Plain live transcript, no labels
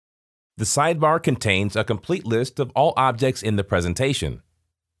The sidebar contains a complete list of all objects in the presentation.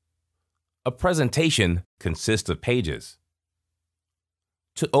 A presentation consists of pages.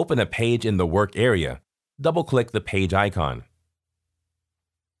 To open a page in the work area, double-click the page icon.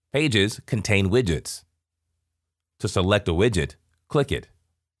 Pages contain widgets. To select a widget, click it.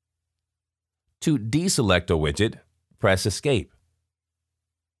 To deselect a widget, press Escape.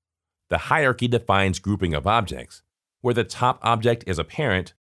 The hierarchy defines grouping of objects, where the top object is a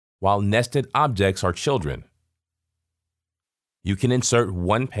parent, while nested objects are children. You can insert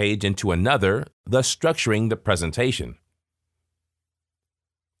one page into another, thus structuring the presentation.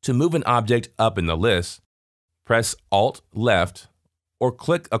 To move an object up in the list, press Alt-Left or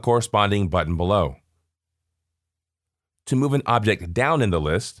click a corresponding button below. To move an object down in the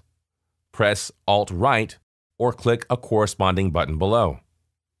list, press Alt-Right or click a corresponding button below.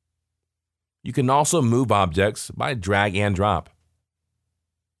 You can also move objects by drag and drop.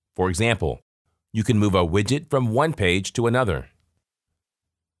 For example, you can move a widget from one page to another.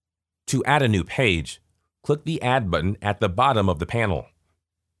 To add a new page, click the Add button at the bottom of the panel.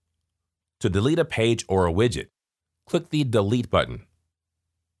 To delete a page or a widget, click the Delete button.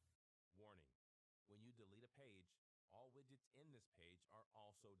 Warning: when you delete a page, all widgets in this page are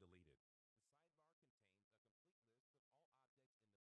also deleted.